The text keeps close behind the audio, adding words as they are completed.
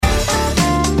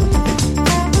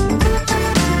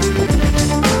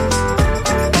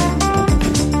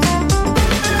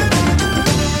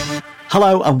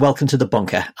Hello and welcome to The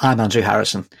Bunker. I'm Andrew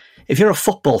Harrison. If you're a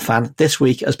football fan, this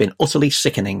week has been utterly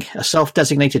sickening. A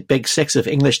self-designated Big Six of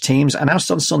English teams announced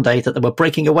on Sunday that they were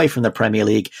breaking away from the Premier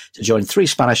League to join 3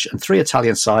 Spanish and 3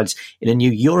 Italian sides in a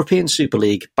new European Super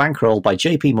League bankrolled by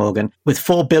JP Morgan with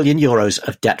 €4 billion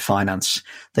of debt finance.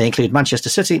 They include Manchester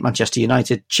City, Manchester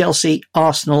United, Chelsea,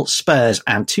 Arsenal, Spurs,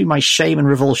 and to my shame and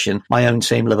revulsion, my own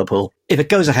team Liverpool. If it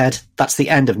goes ahead, that's the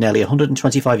end of nearly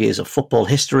 125 years of football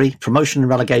history, promotion and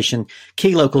relegation,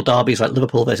 key local derbies like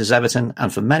Liverpool versus Everton,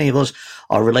 and for many of us,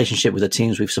 our relationship with the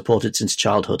teams we've supported since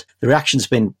childhood. The reaction's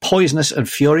been poisonous and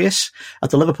furious. At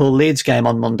the Liverpool-Leeds game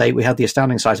on Monday, we had the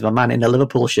astounding sight of a man in a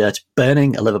Liverpool shirt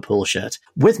burning a Liverpool shirt.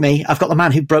 With me, I've got the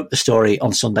man who broke the story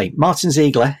on Sunday. Martin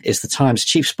Ziegler is the Times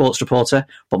chief sports reporter,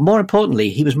 but more importantly,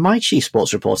 he was my chief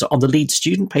sports reporter on the Leeds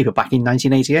student paper back in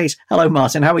 1988. Hello,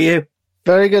 Martin. How are you?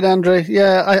 Very good, Andrew.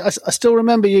 Yeah, I still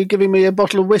remember you giving me a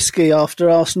bottle of whiskey after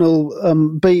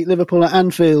Arsenal beat Liverpool at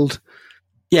Anfield.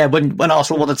 Yeah, when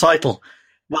Arsenal won the title.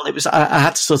 Well, it was. I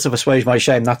had to sort of assuage my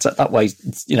shame that way,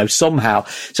 somehow.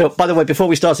 So, by the way, before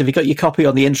we start, have you got your copy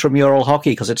on the intramural hockey?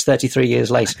 Because it's 33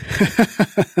 years late.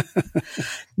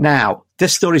 Now,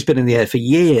 this story's been in the air for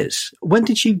years. When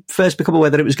did you first become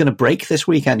aware that it was going to break this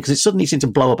weekend? Because it suddenly seemed to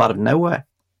blow up out of nowhere.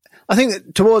 I think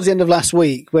that towards the end of last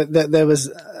week, there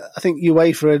was, I think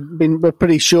UEFA were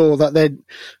pretty sure that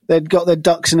they'd got their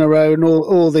ducks in a row and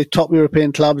all the top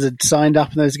European clubs had signed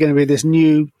up, and there was going to be this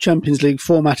new Champions League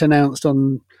format announced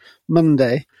on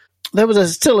Monday. There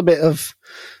was still a bit of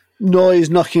noise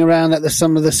knocking around that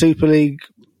some of the Super League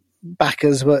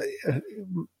backers were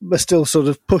still sort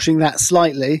of pushing that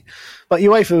slightly, but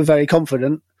UEFA were very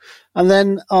confident. And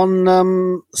then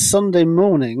on Sunday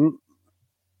morning,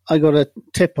 I got a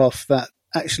tip-off that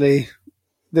actually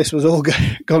this was all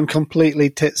gone completely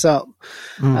tits up,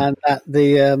 and that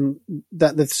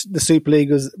the Super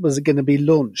League was going to be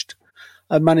launched.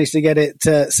 I managed to get it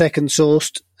second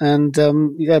sourced and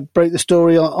broke the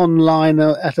story online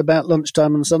at about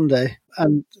lunchtime on Sunday,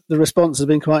 and the response has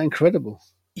been quite incredible.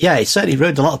 Yeah, it certainly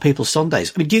ruined a lot of people's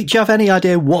Sundays. I mean, do you have any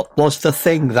idea what was the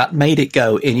thing that made it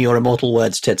go, in your immortal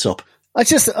words, tits up? I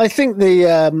think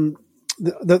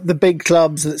the big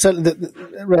clubs, certainly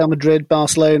the Real Madrid,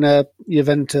 Barcelona,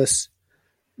 Juventus,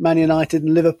 Man United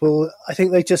and Liverpool, I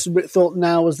think they just thought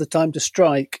now was the time to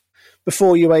strike.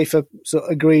 Before UEFA sort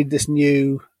of agreed this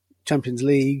new Champions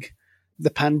League, the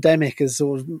pandemic has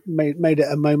sort of made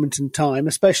it a moment in time,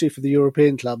 especially for the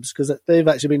European clubs, because they've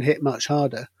actually been hit much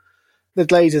harder. The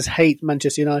Glazers hate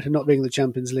Manchester United not being in the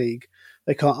Champions League.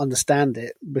 They can't understand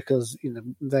it because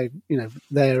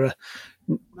they're an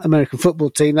American football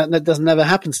team that doesn't ever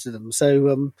happens to them.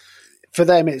 So for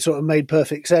them, it sort of made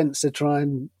perfect sense to try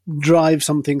and drive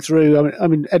something through. I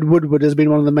mean, Ed Woodward has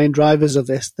been one of the main drivers of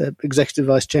this, the executive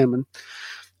vice chairman,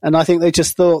 and I think they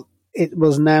just thought it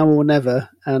was now or never,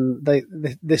 and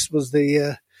this was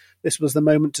the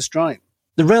moment to strike.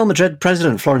 The Real Madrid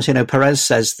president, Florentino Perez,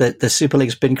 says that the Super League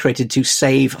has been created to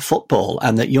save football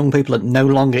and that young people are no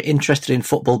longer interested in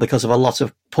football because of a lot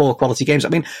of poor quality games. I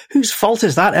mean, whose fault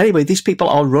is that anyway? These people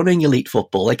are running elite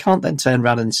football. They can't then turn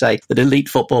around and say that elite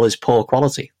football is poor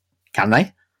quality, can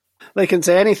they? They can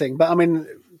say anything, but I mean,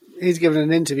 he's given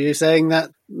an interview saying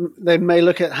that they may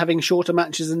look at having shorter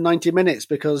matches than 90 minutes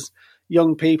because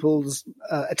young people's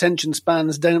attention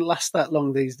spans don't last that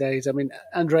long these days. I mean,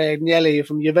 Andrea Agnelli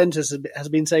from Juventus has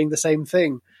been saying the same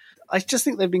thing. I just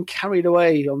think they've been carried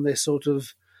away on this sort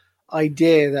of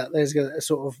idea that there's a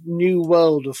sort of new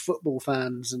world of football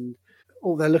fans, and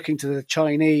they're looking to the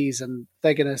Chinese and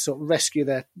they're going to sort of rescue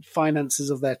their finances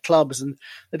of their clubs, and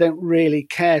they don't really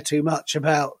care too much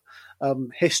about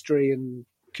history and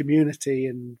community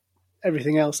and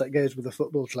everything else that goes with a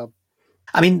football club.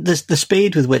 I mean, the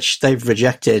speed with which they've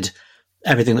rejected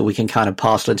everything that we can kind of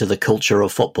parcel into the culture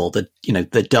of football, the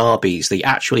derbies, the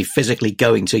actually physically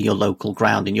going to your local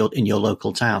ground in your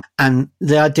local town, and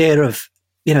the idea of,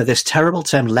 this terrible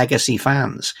term legacy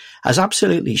fans has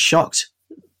absolutely shocked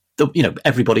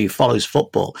everybody who follows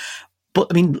football. But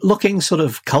I mean, looking sort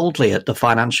of coldly at the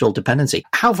financial dependency,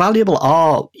 how valuable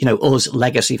are, us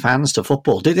legacy fans to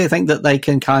football? Do they think that they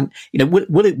can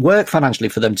will it work financially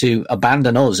for them to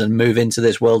abandon us and move into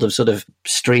this world of sort of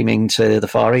streaming to the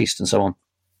Far East and so on?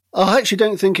 I actually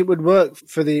don't think it would work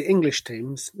for the English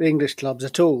teams, the English clubs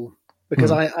at all,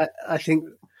 because I think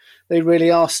they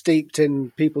really are steeped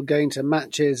in people going to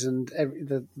matches and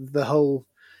the whole.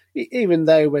 Even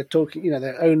though we're talking,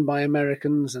 they're owned by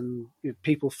Americans and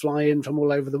people fly in from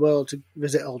all over the world to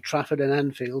visit Old Trafford and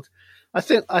Anfield, I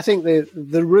think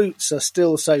the roots are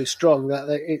still so strong that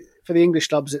for the English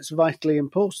clubs it's vitally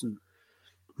important.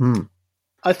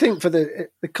 I think for the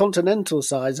continental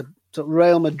sides, sort of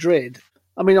Real Madrid,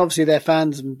 I mean, obviously their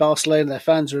fans and Barcelona, their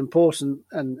fans are important,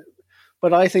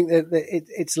 but I think that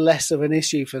it's less of an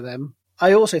issue for them.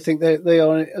 I also think that they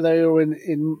are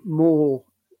in more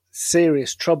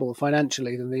serious trouble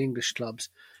financially than the English clubs,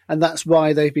 and that's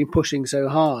why they've been pushing so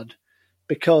hard,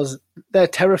 because they're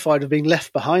terrified of being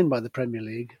left behind by the Premier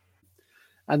League,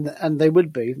 and they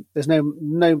would be. There's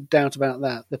no doubt about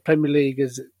that. The Premier League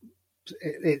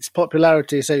its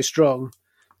popularity is so strong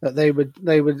that they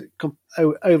would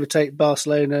overtake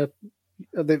Barcelona.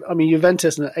 I mean,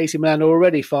 Juventus and AC Milan are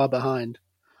already far behind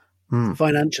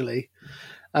financially.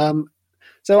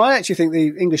 So I actually think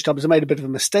the English clubs have made a bit of a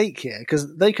mistake here,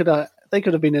 because they could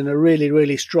have been in a really,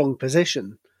 really strong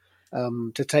position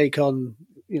to take on,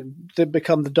 to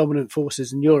become the dominant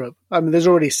forces in Europe. I mean, there's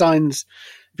already signs.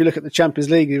 If you look at the Champions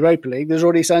League, the Europa League, there's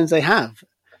already signs they have,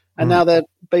 and now they're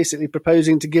basically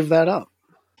proposing to give that up.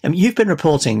 You've been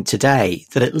reporting today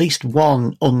that at least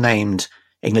one unnamed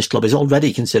English club is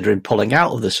already considering pulling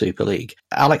out of the Super League.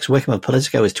 Alex Wickham of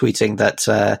Politico is tweeting that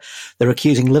they're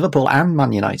accusing Liverpool and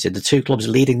Man United, the two clubs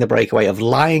leading the breakaway, of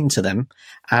lying to them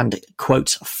and,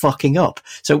 quote, fucking up.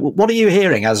 So what are you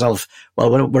hearing as of, well,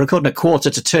 we're recording at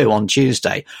 1:45 on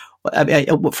Tuesday.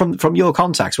 From your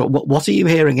contacts, what are you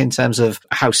hearing in terms of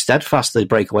how steadfast the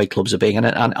breakaway clubs are being,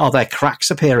 and are there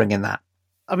cracks appearing in that?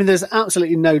 I mean, there's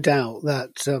absolutely no doubt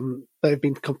that they've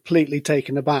been completely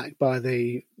taken aback by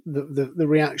the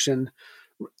reaction,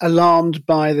 alarmed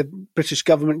by the British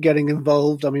government getting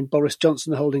involved. I mean, Boris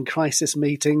Johnson holding crisis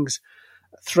meetings,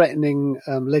 threatening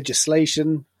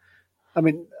legislation. I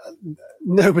mean,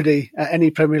 nobody at any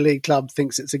Premier League club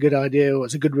thinks it's a good idea or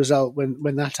it's a good result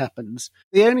when that happens.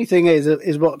 The only thing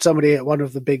is what somebody at one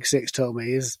of the Big Six told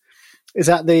me is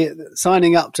that the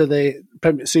signing up to the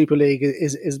Premier Super League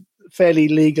is fairly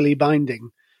legally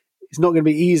binding. It's not going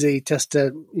to be easy just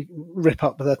to rip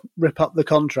up the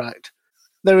contract.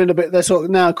 They're sort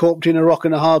of now caught between a rock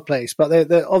and a hard place, but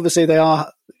they obviously they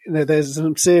are. There's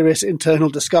some serious internal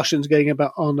discussions going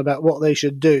on about what they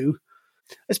should do.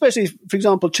 Especially, for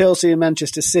example, Chelsea and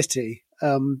Manchester City.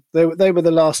 They were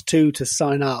the last two to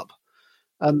sign up.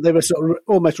 They were sort of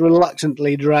almost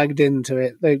reluctantly dragged into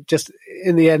it. They just,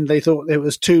 in the end, they thought it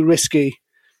was too risky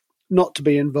not to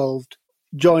be involved.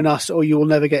 Join us or you will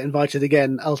never get invited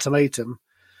again, ultimatum.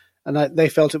 And they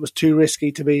felt it was too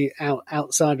risky to be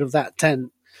outside of that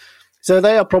tent. So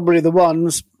they are probably the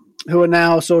ones who are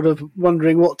now sort of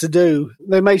wondering what to do.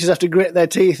 They may just have to grit their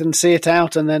teeth and see it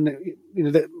out, and then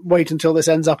wait until this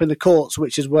ends up in the courts,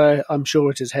 which is where I'm sure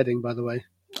it is heading, by the way.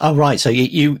 Oh, right. So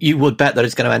you would bet that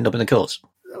it's going to end up in the courts?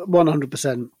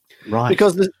 100%. Right.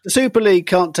 Because the Super League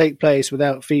can't take place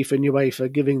without FIFA and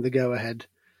UEFA giving the go-ahead.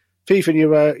 FIFA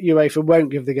and UEFA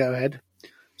won't give the go-ahead.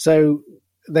 So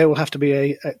there will have to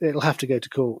be it'll have to go to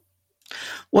court.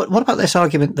 What about this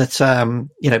argument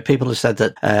that people have said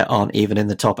that aren't even in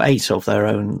the top 8 of their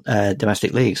own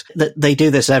domestic leagues, that they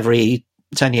do this every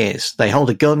 10 years? They hold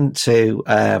a gun to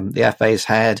the FA's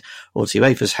head or to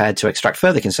UEFA's head to extract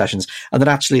further concessions, and that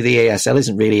actually the ESL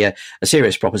isn't really a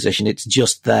serious proposition. It's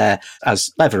just there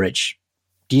as leverage.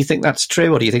 Do you think that's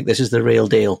true, or do you think this is the real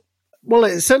deal? Well,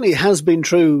 it certainly has been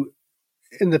true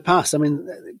in the past. I mean,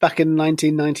 back in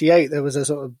 1998, there was a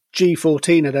sort of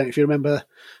G14. I don't know if you remember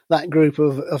that group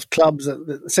of clubs,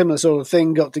 that similar sort of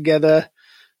thing got together.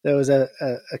 There was a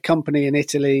company in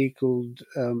Italy called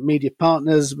Media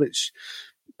Partners, which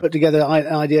put together an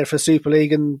idea for Super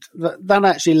League, and that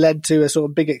actually led to a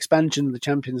sort of big expansion of the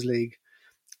Champions League.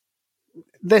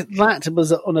 That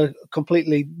was on a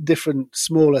completely different,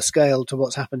 smaller scale to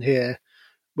what's happened here,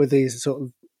 with these sort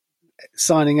of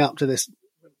signing up to this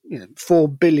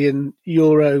 €4 billion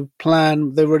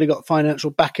plan. They've already got financial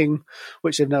backing,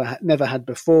 which they've never had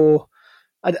before.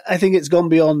 I think it's gone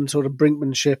beyond sort of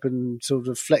brinkmanship and sort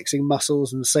of flexing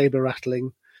muscles and saber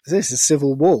rattling. This is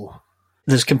civil war.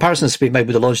 There's comparisons to be made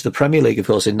with the launch of the Premier League, of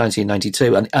course, in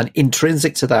 1992, and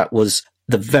intrinsic to that was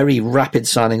the very rapid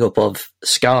signing up of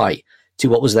Sky to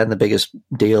what was then the biggest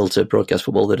deal to broadcast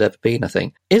football that had ever been, I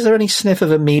think. Is there any sniff of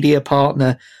a media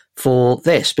partner for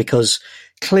this? Because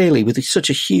clearly, with such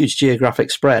a huge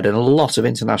geographic spread and a lot of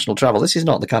international travel, this is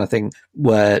not the kind of thing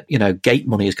where, gate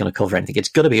money is going to cover anything. It's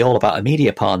got to be all about a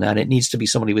media partner, and it needs to be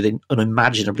somebody with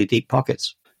unimaginably deep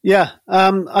pockets. Yeah.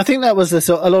 I think that was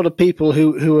a lot of people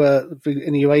who were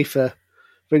in the UEFA,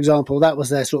 for example, that was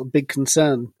their sort of big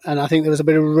concern. And I think there was a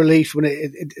bit of relief when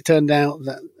it turned out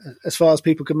that, as far as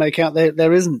people could make out,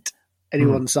 there isn't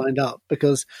anyone signed up.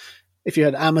 Because if you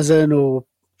had Amazon or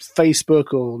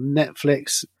Facebook or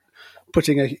Netflix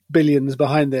putting billions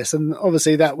behind this, and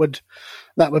obviously that would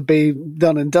be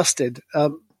done and dusted.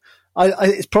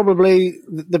 It's probably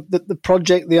the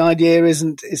project, the idea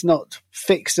is not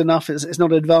fixed enough. It's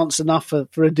not advanced enough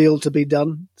for a deal to be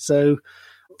done. So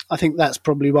I think that's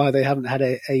probably why they haven't had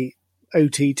a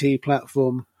OTT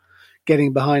platform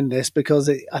getting behind this, because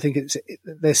I think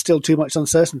there's still too much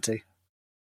uncertainty.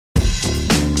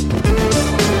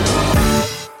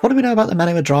 What do we know about the men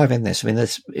who are driving this? I mean,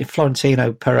 there's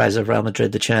Florentino Perez of Real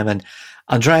Madrid, the chairman,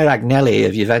 Andrea Agnelli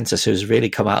of Juventus, who's really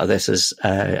come out of this as,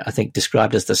 I think,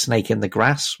 described as the snake in the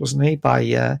grass, wasn't he, by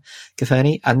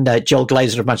Cafferini? And Joel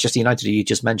Glazer of Manchester United, who you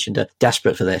just mentioned, are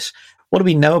desperate for this. What do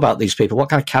we know about these people? What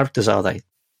kind of characters are they?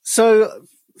 So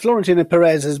Florentino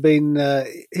Perez has been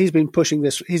he's been pushing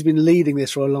this, he's been leading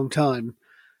this for a long time,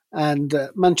 and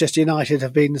Manchester United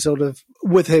have been sort of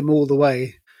with him all the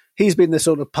way. He's been the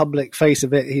sort of public face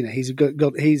of it. You know,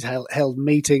 he's held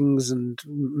meetings and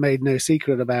made no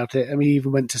secret about it. I mean, he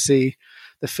even went to see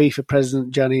the FIFA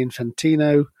president Gianni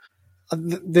Infantino.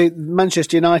 The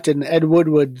Manchester United and Ed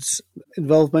Woodward's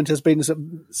involvement has been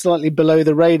slightly below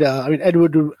the radar. I mean,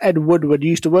 Ed Woodward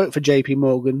used to work for JP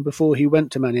Morgan before he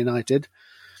went to Man United,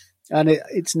 and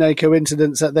it's no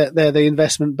coincidence that they're the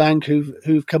investment bank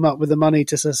who've come up with the money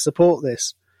to support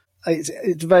this.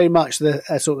 It's very much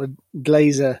a sort of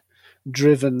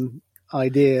Glazer-driven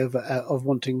idea of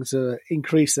wanting to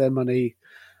increase their money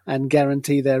and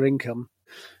guarantee their income.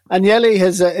 Agnelli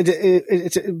has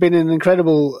it's been an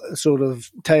incredible sort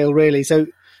of tale, really. So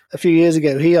a few years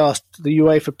ago, he asked the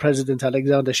UEFA president,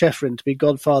 Alexander Shefrin, to be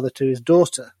godfather to his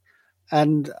daughter.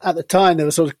 And at the time, there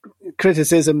was sort of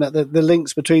criticism that the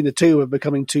links between the two were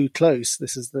becoming too close.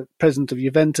 This is the president of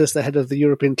Juventus, the head of the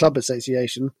European Club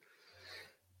Association.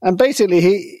 And basically,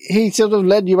 he sort of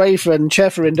led UEFA and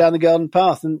Shefrin down the garden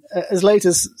path. And as late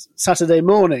as Saturday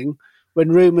morning, when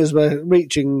rumours were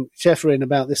reaching Shefrin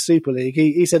about this Super League,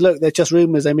 he said, "Look, they're just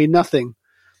rumours. They mean nothing.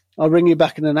 I'll ring you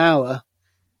back in an hour."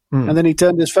 And then he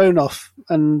turned his phone off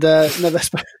and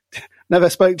never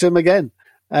spoke to him again.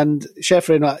 And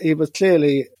Shefrin, he was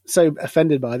clearly so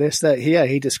offended by this that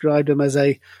he described him as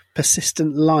a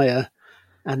persistent liar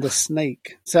and a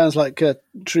snake. Sounds like a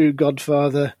true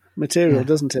Godfather material,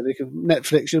 doesn't it?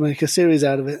 Netflix should make a series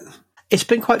out of it. It's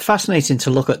been quite fascinating to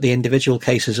look at the individual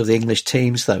cases of the English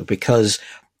teams, though, because,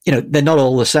 you know, they're not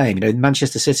all the same. You know, in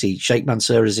Manchester City, Sheikh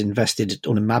Mansour has invested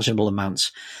unimaginable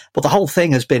amounts, but the whole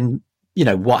thing has been, you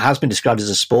know, what has been described as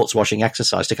a sports washing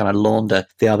exercise to kind of launder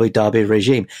the Abu Dhabi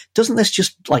regime. Doesn't this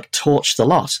just like torch the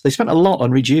lot? They spent a lot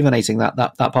on rejuvenating that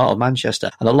part of Manchester,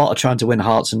 and a lot of trying to win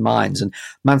hearts and minds. And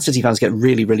Man City fans get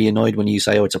really, really annoyed when you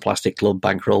say, "Oh, it's a plastic club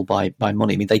bankrolled by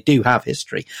money." I mean, they do have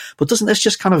history, but doesn't this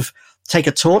just kind of take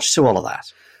a torch to all of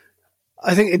that?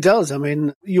 I think it does. I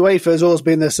mean, UEFA has always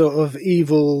been the sort of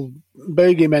evil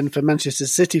bogeyman for Manchester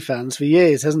City fans for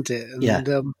years, hasn't it?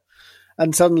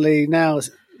 And suddenly now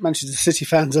Manchester City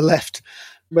fans are left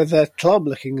with their club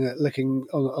looking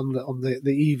on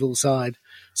the evil side.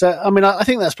 So, I mean, I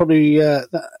think that's probably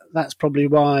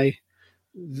why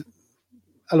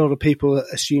a lot of people are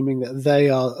assuming that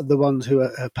they are the ones who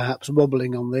are perhaps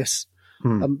wobbling on this,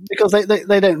 because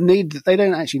they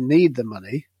don't actually need the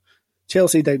money.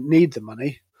 Chelsea don't need the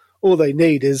money. All they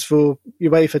need is for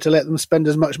UEFA to let them spend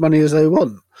as much money as they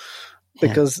want,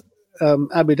 because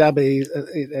Abu Dhabi,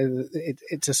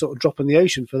 it's a sort of drop in the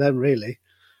ocean for them, really.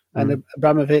 And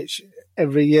Abramovich,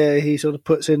 every year he sort of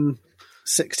puts in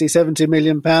 60, 70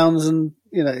 million pounds, and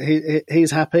you know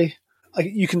he's happy.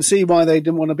 You can see why they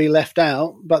didn't want to be left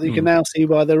out, but you can now see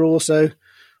why they're also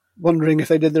wondering if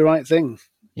they did the right thing.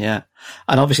 Yeah.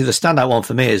 And obviously the standout one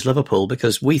for me is Liverpool,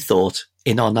 because we thought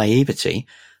in our naivety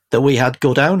that we had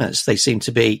good owners. They seem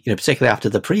to be, you know, particularly after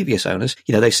the previous owners,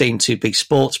 you know, they seem to be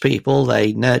sports people.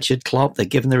 They nurtured Klopp. They're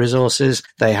given the resources.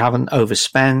 They haven't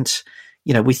overspent.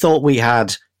 You know, we thought we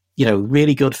had, you know,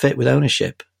 really good fit with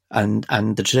ownership and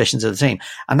the traditions of the team.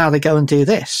 And now they go and do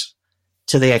this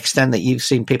to the extent that you've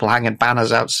seen people hanging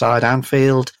banners outside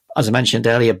Anfield, as I mentioned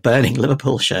earlier, burning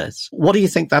Liverpool shirts. What do you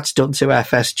think that's done to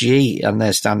FSG and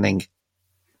their standing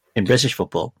in British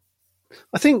football?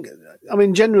 I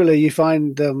mean, generally you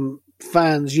find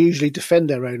fans usually defend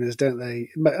their owners, don't they?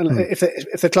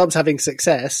 If the club's having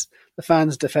success, the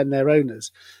fans defend their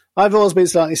owners. I've always been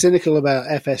slightly cynical about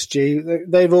FSG.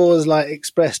 They've always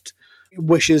expressed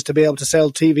wishes to be able to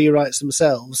sell TV rights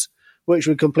themselves, which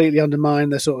would completely undermine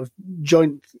the sort of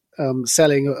joint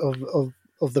selling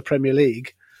of the Premier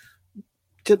League.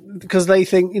 Because they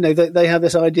think, you know, they have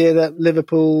this idea that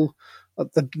Liverpool,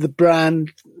 the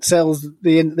brand, sells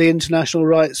the international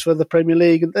rights for the Premier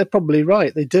League, and they're probably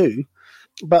right, they do.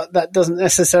 But that doesn't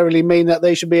necessarily mean that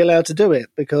they should be allowed to do it,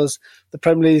 because the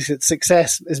Premier League's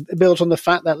success is built on the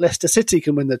fact that Leicester City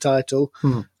can win the title,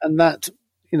 and that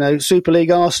Super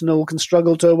League Arsenal can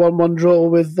struggle to a 1-1 draw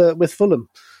with Fulham.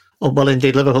 Well,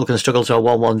 indeed, Liverpool can struggle to a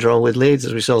 1-1 draw with Leeds,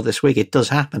 as we saw this week. It does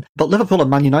happen. But Liverpool and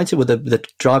Man United were the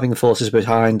driving forces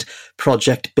behind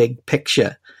Project Big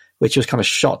Picture, which was kind of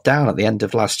shot down at the end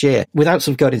of last year. Without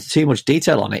sort of going into too much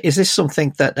detail on it, is this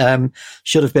something that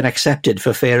should have been accepted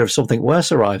for fear of something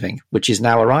worse arriving, which is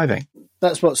now arriving?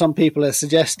 That's what some people are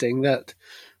suggesting, that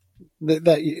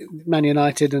Man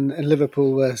United and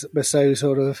Liverpool were so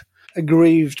sort of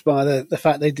aggrieved by the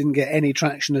fact they didn't get any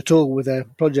traction at all with their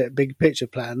Project Big Picture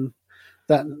plan,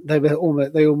 that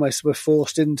they almost were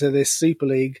forced into this Super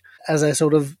League as a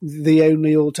sort of the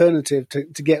only alternative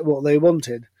to get what they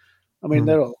wanted. I mean,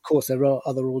 there are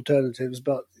other alternatives,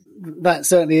 but that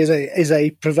certainly is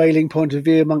a prevailing point of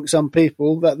view amongst some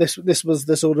people, that this was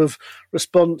the sort of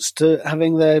response to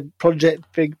having their Project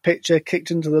Big Picture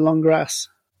kicked into the long grass.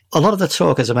 A lot of the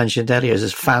talk, as I mentioned earlier, is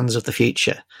as fans of the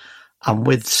future. And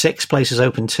with 6 places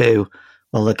open too,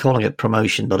 well, they're calling it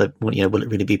promotion, but will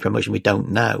it really be promotion? We don't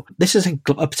know. This is a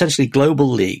potentially global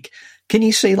league. Can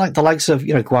you see like the likes of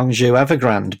Guangzhou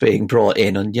Evergrande being brought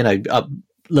in, and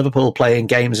Liverpool playing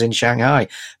games in Shanghai,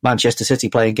 Manchester City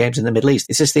playing games in the Middle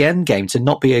East? Is this the end game, to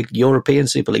not be a European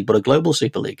Super League but a global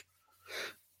Super League?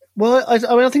 Well, I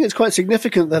think it's quite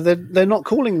significant that they're not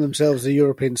calling themselves the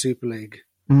European Super League.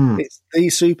 It's the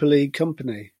Super League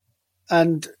company,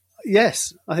 and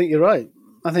yes, I think you're right.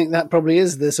 I think that probably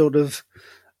is the sort of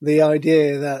the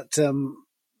idea that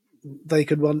they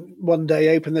could one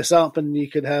day open this up, and you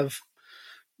could have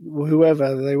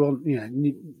whoever they want,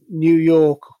 New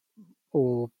York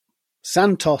or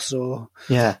Santos or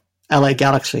LA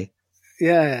Galaxy,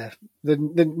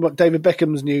 what David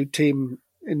Beckham's new team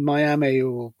in Miami,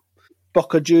 or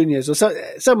Boca Juniors, or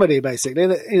somebody basically.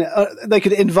 They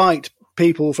could invite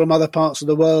people from other parts of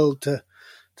the world to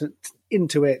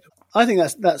into it. I think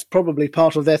that's probably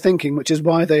part of their thinking, which is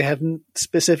why they have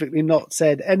specifically not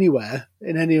said anywhere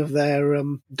in any of their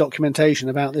documentation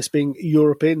about this being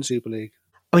European Super League.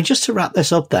 I mean, just to wrap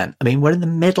this up then, I mean, we're in the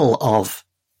middle of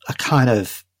a kind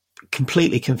of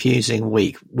completely confusing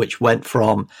week, which went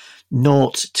from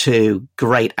naught to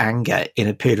great anger in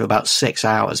a period of about 6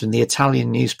 hours. And the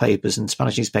Italian newspapers and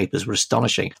Spanish newspapers were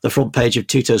astonishing. The front page of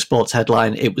Tutto Sport's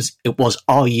headline, it was,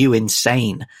 "Are you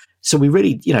insane?" So we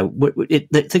really,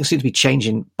 things seem to be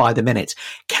changing by the minute.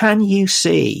 Can you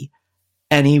see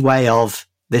any way of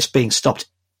this being stopped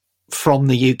from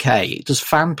the UK? Does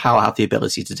fan power have the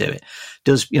ability to do it?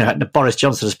 Does, Boris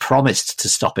Johnson has promised to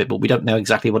stop it, but we don't know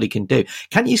exactly what he can do.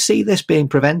 Can you see this being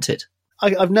prevented?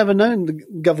 I've never known the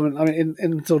government, I mean,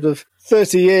 in sort of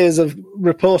 30 years of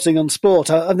reporting on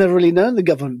sport, I've never really known the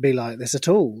government be like this at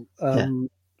all.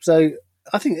 So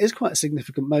I think it is quite a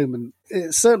significant moment.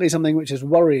 It's certainly something which is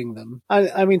worrying them.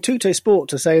 I mean, Tutto Sport,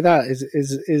 to say that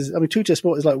is Tutto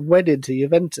Sport is like wedded to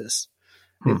Juventus.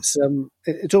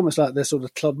 It's almost like their sort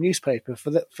of club newspaper.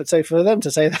 For them to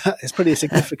say that is pretty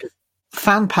significant.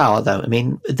 Fan power, though, I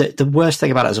mean, the worst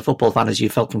thing about it as a football fan is you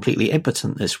felt completely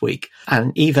impotent this week.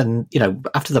 And even,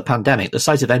 after the pandemic, the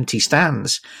sight of empty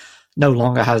stands no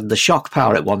longer had the shock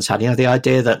power it once had. The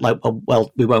idea that,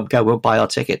 we won't go, we'll buy our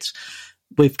tickets.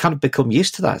 We've kind of become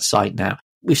used to that sight now.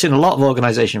 We've seen a lot of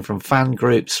organisation from fan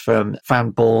groups, from fan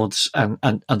boards and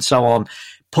so on,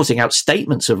 putting out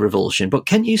statements of revulsion. But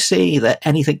can you see that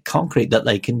anything concrete that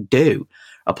they can do,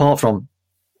 apart from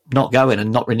not going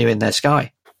and not renewing their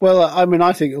Sky? Well, I mean,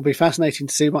 I think it'll be fascinating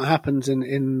to see what happens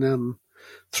in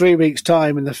 3 weeks'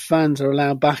 time, when the fans are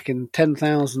allowed back, and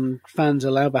 10,000 fans are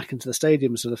allowed back into the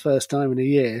stadiums for the first time in a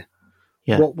year.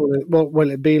 Yeah. What will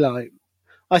it be like?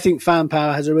 I think fan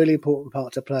power has a really important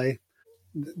part to play.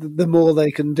 The more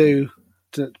they can do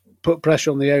to put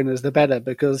pressure on the owners, the better,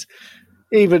 because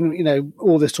even,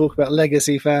 all this talk about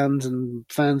legacy fans and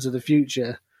fans of the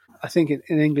future, I think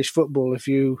in English football, if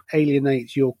you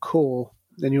alienate your core,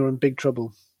 then you're in big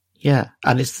trouble. Yeah,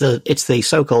 and it's the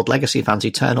so-called legacy fans who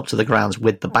turn up to the grounds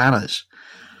with the banners.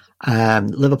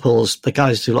 The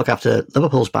guys who look after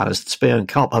Liverpool's banners, Spear and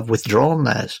Cobb, have withdrawn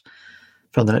theirs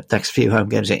from the next few home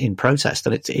games in protest,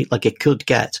 and it could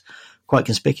get quite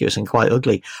conspicuous and quite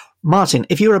ugly. Martin,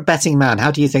 if you were a betting man,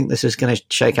 how do you think this is going to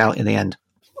shake out in the end?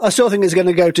 I still think it's going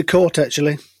to go to court,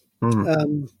 actually.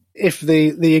 If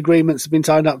the agreements have been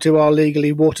signed up to are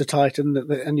legally watertight and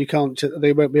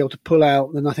they won't be able to pull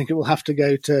out, then I think it will have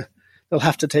to they'll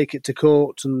have to take it to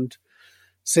court and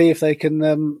see if they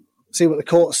can see what the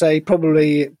courts say.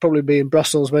 Probably be in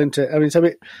Brussels, won't it? I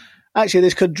mean, actually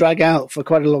this could drag out for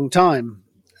quite a long time.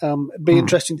 It'd be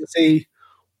interesting to see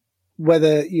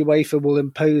whether UEFA will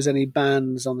impose any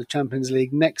bans on the Champions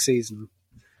League next season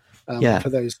for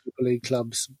those Super League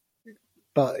clubs.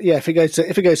 But yeah, if it goes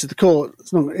to the court,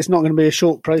 it's not going to be a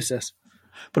short process.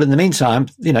 But in the meantime,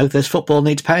 this football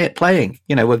needs playing.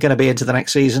 We're going to be into the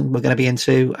next season. We're going to be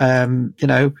into,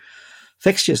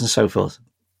 fixtures and so forth.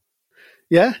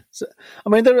 Yeah,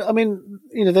 there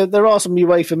are some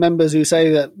UEFA members who say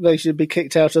that they should be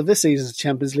kicked out of this season's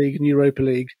Champions League and Europa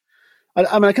League.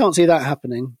 I can't see that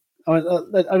happening.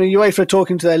 UEFA are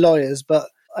talking to their lawyers, but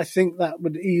I think that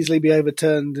would easily be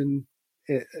overturned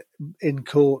in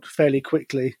court fairly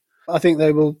quickly. I think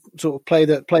they will sort of play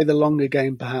the longer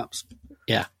game, perhaps.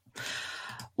 Yeah.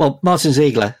 Well, Martin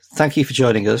Ziegler, thank you for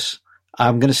joining us.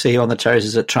 I'm going to see you on the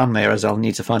terraces at Tranmere, as I'll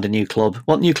need to find a new club.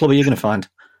 What new club are you going to find?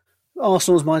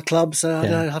 Arsenal's my club, so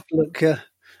yeah. I have to look.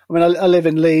 I live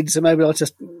in Leeds, so maybe I'll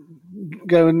just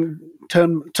go and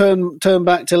turn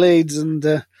back to Leeds and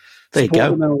there you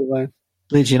go.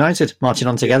 Leeds United marching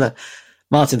on together.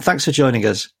 Martin, thanks for joining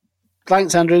us.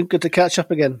 Thanks, Andrew. Good to catch up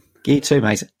again. You too,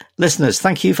 mate. Listeners,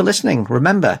 thank you for listening.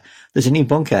 Remember, there's a new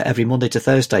bunker every Monday to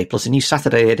Thursday, plus a new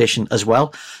Saturday edition as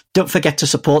well. Don't forget to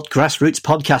support grassroots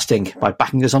podcasting by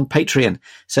backing us on Patreon.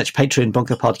 Search Patreon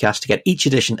Bunker Podcast to get each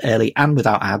edition early and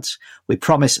without ads. We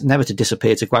promise never to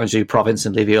disappear to Guangzhou province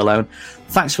and leave you alone.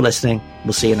 Thanks for listening.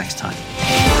 We'll see you next time.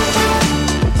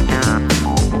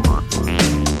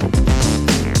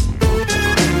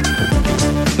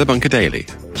 The Bunker Daily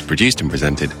was produced and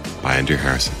presented by Andrew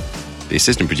Harrison. The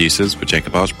assistant producers were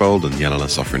Jacob Archbold and Jelena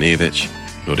Sofronievich.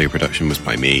 Audio production was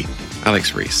by me,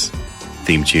 Alex Rees.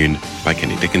 Theme tune by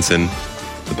Kenny Dickinson.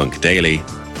 The Bunker Daily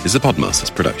is a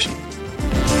Podmasters production.